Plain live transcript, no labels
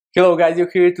Hello guys, you're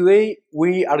here today.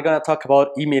 We are gonna talk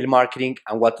about email marketing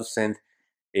and what to send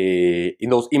in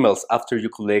those emails after you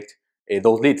collect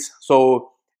those leads.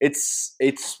 So it's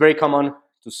very common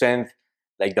to send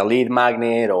like the lead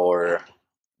magnet or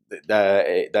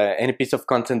the any piece of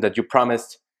content that you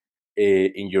promised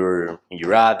in your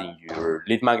ad, in your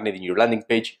lead magnet, in your landing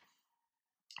page,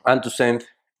 and to send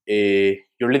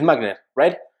your lead magnet,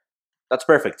 right? That's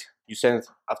perfect. You send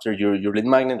after your lead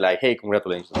magnet like, hey,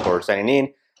 congratulations for signing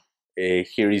in.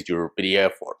 Here is your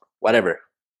PDF or whatever.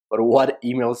 But what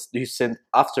emails do you send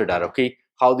after that? Okay,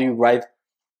 how do you write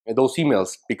those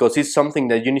emails? Because it's something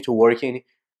that you need to work in,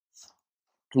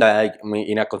 like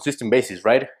in a consistent basis,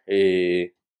 right?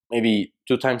 Maybe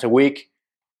 2 times a week,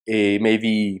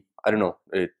 maybe I don't know,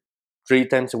 3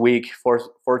 times a week,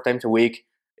 four times a week.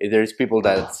 There's people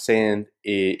that send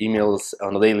emails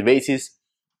on a daily basis.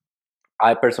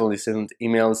 I personally send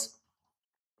emails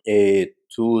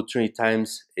 2 3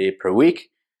 times per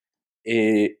week.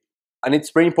 And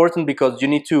it's very important because you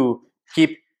need to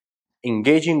keep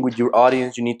engaging with your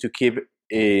audience. You need to keep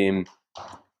um,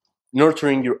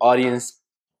 nurturing your audience.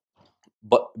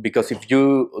 But because if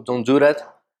you don't do that,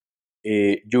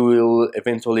 you will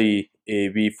eventually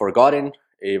be forgotten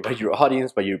by your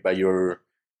audience, by your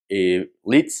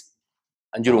leads,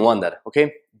 and you don't want that.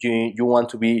 Okay, you want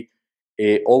to be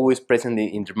always present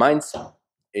in their minds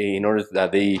in order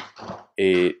that they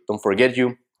don't forget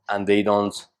you and they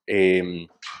don't.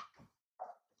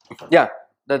 Yeah,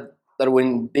 that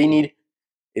when they need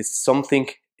is something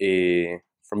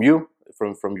from you,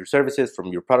 from your services, from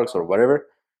your products or whatever,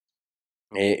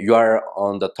 you are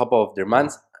on the top of their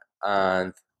minds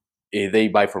and they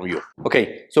buy from you.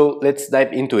 Okay, so let's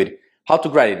dive into it. How to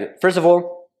write it? First of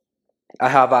all, I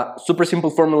have a super simple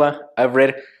formula. I've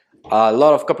read a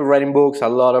lot of copywriting books, a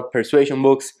lot of persuasion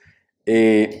books,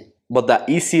 but the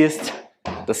easiest,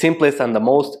 the simplest, and the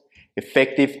most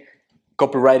effective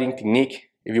copywriting technique,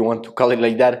 if you want to call it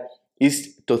like that,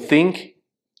 is to think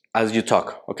as you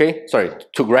talk. Okay, sorry,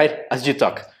 to write as you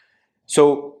talk.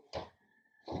 So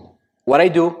what I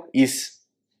do is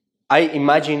I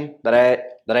imagine that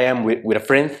I am with a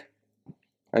friend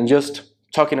and just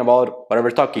talking about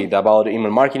whatever topic, about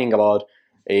email marketing, about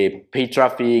paid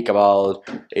traffic, about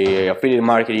affiliate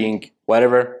marketing,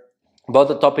 whatever, about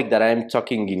the topic that I'm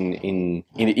talking in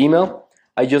the email.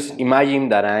 I just imagine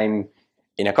that I'm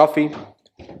in a coffee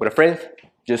with a friend,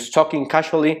 just talking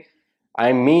casually.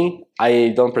 I'm me.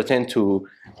 I don't pretend to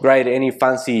write any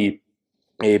fancy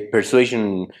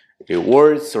persuasion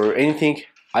words or anything.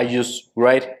 I just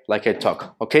write like I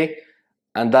talk, okay?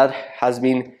 And that has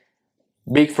been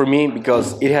big for me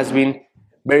because it has been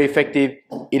very effective.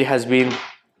 It has been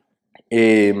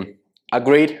a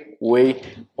great way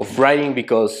of writing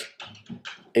because,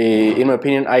 in my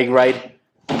opinion, I write.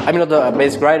 I'm not the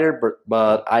best writer,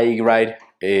 but I write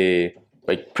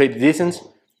like pretty decent,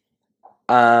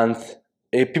 and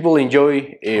people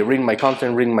enjoy reading my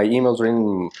content, reading my emails,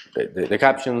 reading the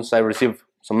captions. I receive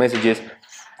some messages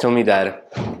tell me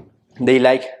that they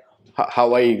like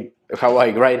how I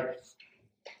write,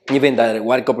 even that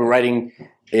what copywriting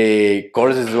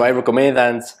courses do I recommend.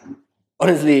 And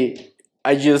honestly,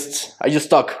 I just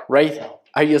talk, right?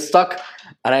 I just talk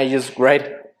and I just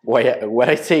write what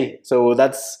I say. So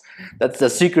that's the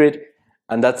secret,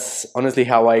 and that's honestly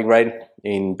how I write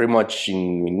in pretty much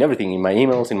in everything, in my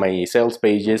emails, in my sales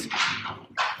pages.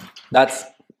 That's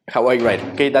how I write.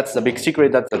 Okay, that's the big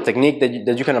secret. That's the technique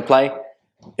that you can apply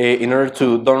in order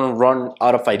to don't run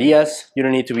out of ideas. You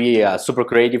don't need to be a super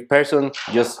creative person.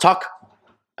 Just talk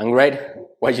and write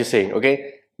what you say.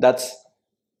 Okay, that's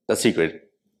the secret.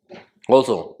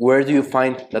 Also, where do you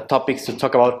find the topics to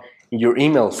talk about in your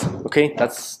emails? Okay,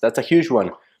 that's a huge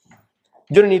one.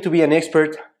 You don't need to be an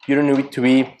expert. You don't need to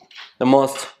be the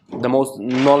most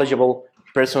knowledgeable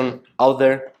person out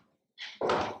there.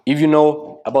 If you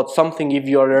know about something, if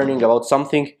you are learning about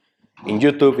something in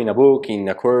YouTube, in a book, in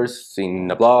a course, in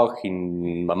a blog,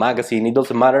 in a magazine, it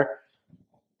doesn't matter.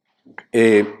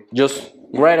 Just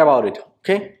write about it,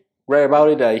 okay? Write about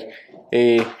it.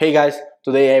 Hey guys,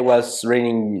 today I was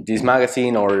reading this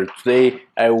magazine, or today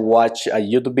I watched a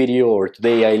YouTube video, or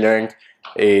today I learned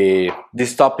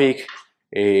this topic.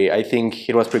 I think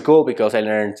it was pretty cool because I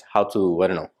learned how to, I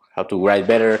don't know, how to write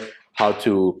better, how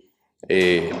to,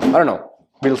 I don't know,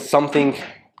 build something.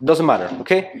 Doesn't matter,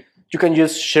 okay? You can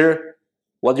just share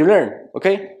what you learn,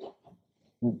 okay?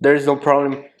 There is no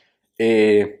problem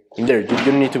in there. You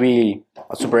don't need to be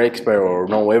a super expert or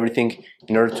know everything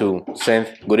in order to send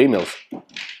good emails.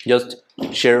 Just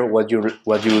share what you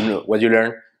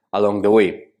learn along the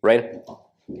way, right?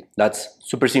 That's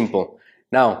super simple.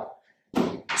 Now,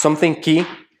 something key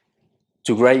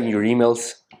to write in your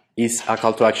emails is a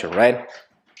call to action, right?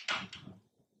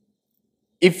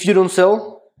 If you don't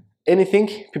sell anything,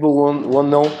 people won't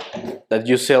know that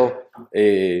you sell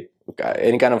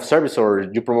any kind of service or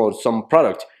you promote some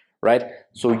product, right?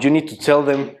 So you need to tell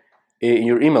them in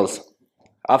your emails.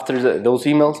 After those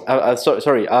emails,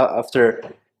 after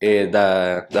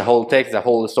the whole text, the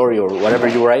whole story, or whatever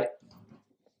you write,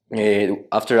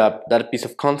 after that piece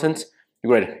of content,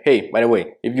 you write, hey, by the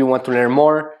way, if you want to learn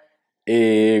more,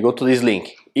 go to this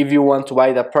link. If you want to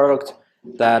buy the product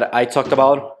that I talked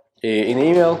about in the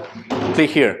email, click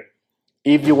here.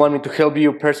 If you want me to help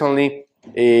you personally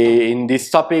in this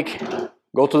topic,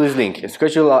 go to this link.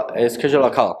 Schedule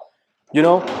a call. You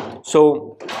know,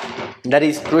 so that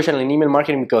is crucial in email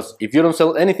marketing, because if you don't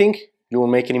sell anything, you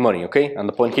won't make any money. Okay, and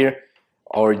the point here,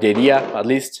 or the idea at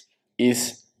least,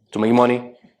 is to make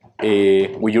money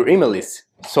with your email list.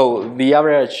 So the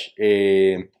average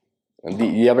the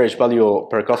average value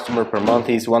per customer per month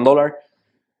is $1.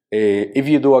 If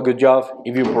you do a good job,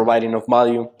 if you provide enough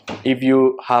value, if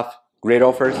you have great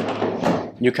offers,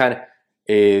 you can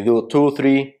do $2,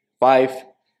 $3, $5,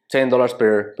 $10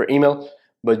 per email.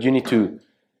 But you need to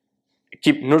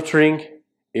keep nurturing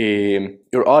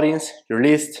your audience, your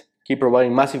list, keep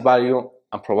providing massive value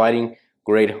and providing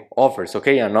great offers,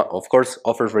 okay? And of course,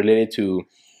 offers related to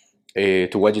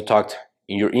what you talked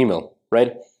in your email,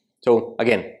 right? So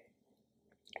again,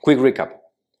 quick recap.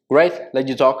 Great, let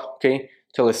you talk, okay?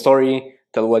 Tell a story,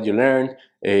 tell what you learned,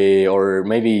 or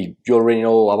maybe you already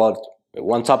know about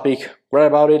one topic, write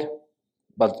about it,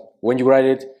 but when you write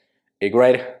it,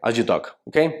 write as you talk,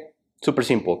 okay? Super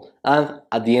simple. And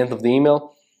at the end of the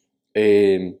email,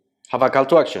 have a call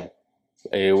to action,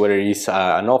 whether it's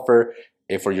an offer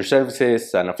for your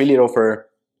services, an affiliate offer,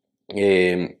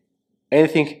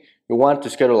 anything you want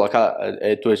to schedule a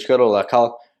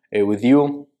call with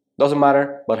you, doesn't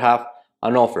matter, but have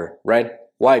an offer, right?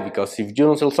 Why? Because if you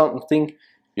don't sell something,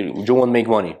 you won't make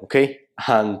money, okay?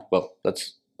 And well,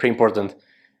 that's pretty important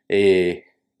to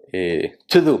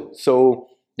do. So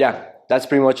yeah, that's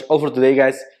pretty much all for today,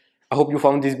 guys. I hope you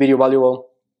found this video valuable,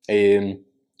 and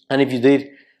if you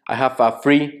did, I have a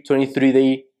free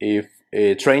 23-day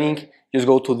training. Just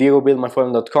go to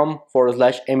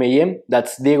diegobuildmyfunnel.com/MAM.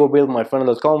 That's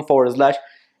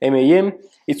diegobuildmyfunnel.com/MAM.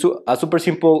 It's a super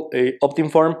simple opt-in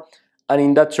form, and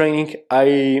in that training,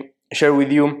 I share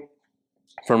with you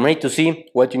from A to Z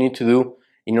what you need to do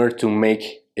in order to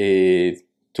make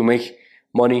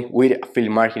money with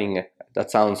affiliate marketing.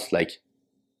 That sounds like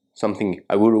something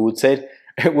I would say,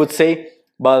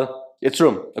 but it's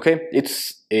true. Okay,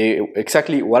 it's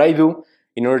exactly what I do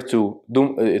in order to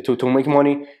make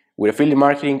money with affiliate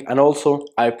marketing, and also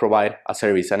I provide a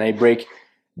service and I break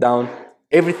down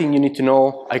everything you need to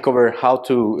know. I cover how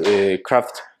to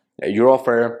craft your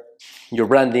offer, your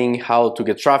branding, how to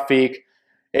get traffic,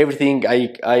 everything.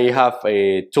 I have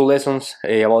 2 lessons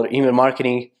about email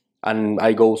marketing, and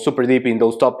I go super deep in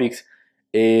those topics.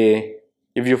 If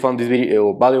you found this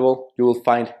video valuable, you will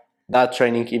find that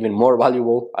training even more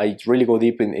valuable. I really go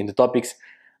deep in the topics.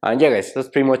 And yeah, guys, that's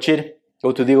pretty much it.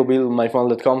 Go to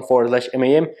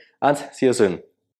diegobuildmyfunnel.com/MAM and see you soon.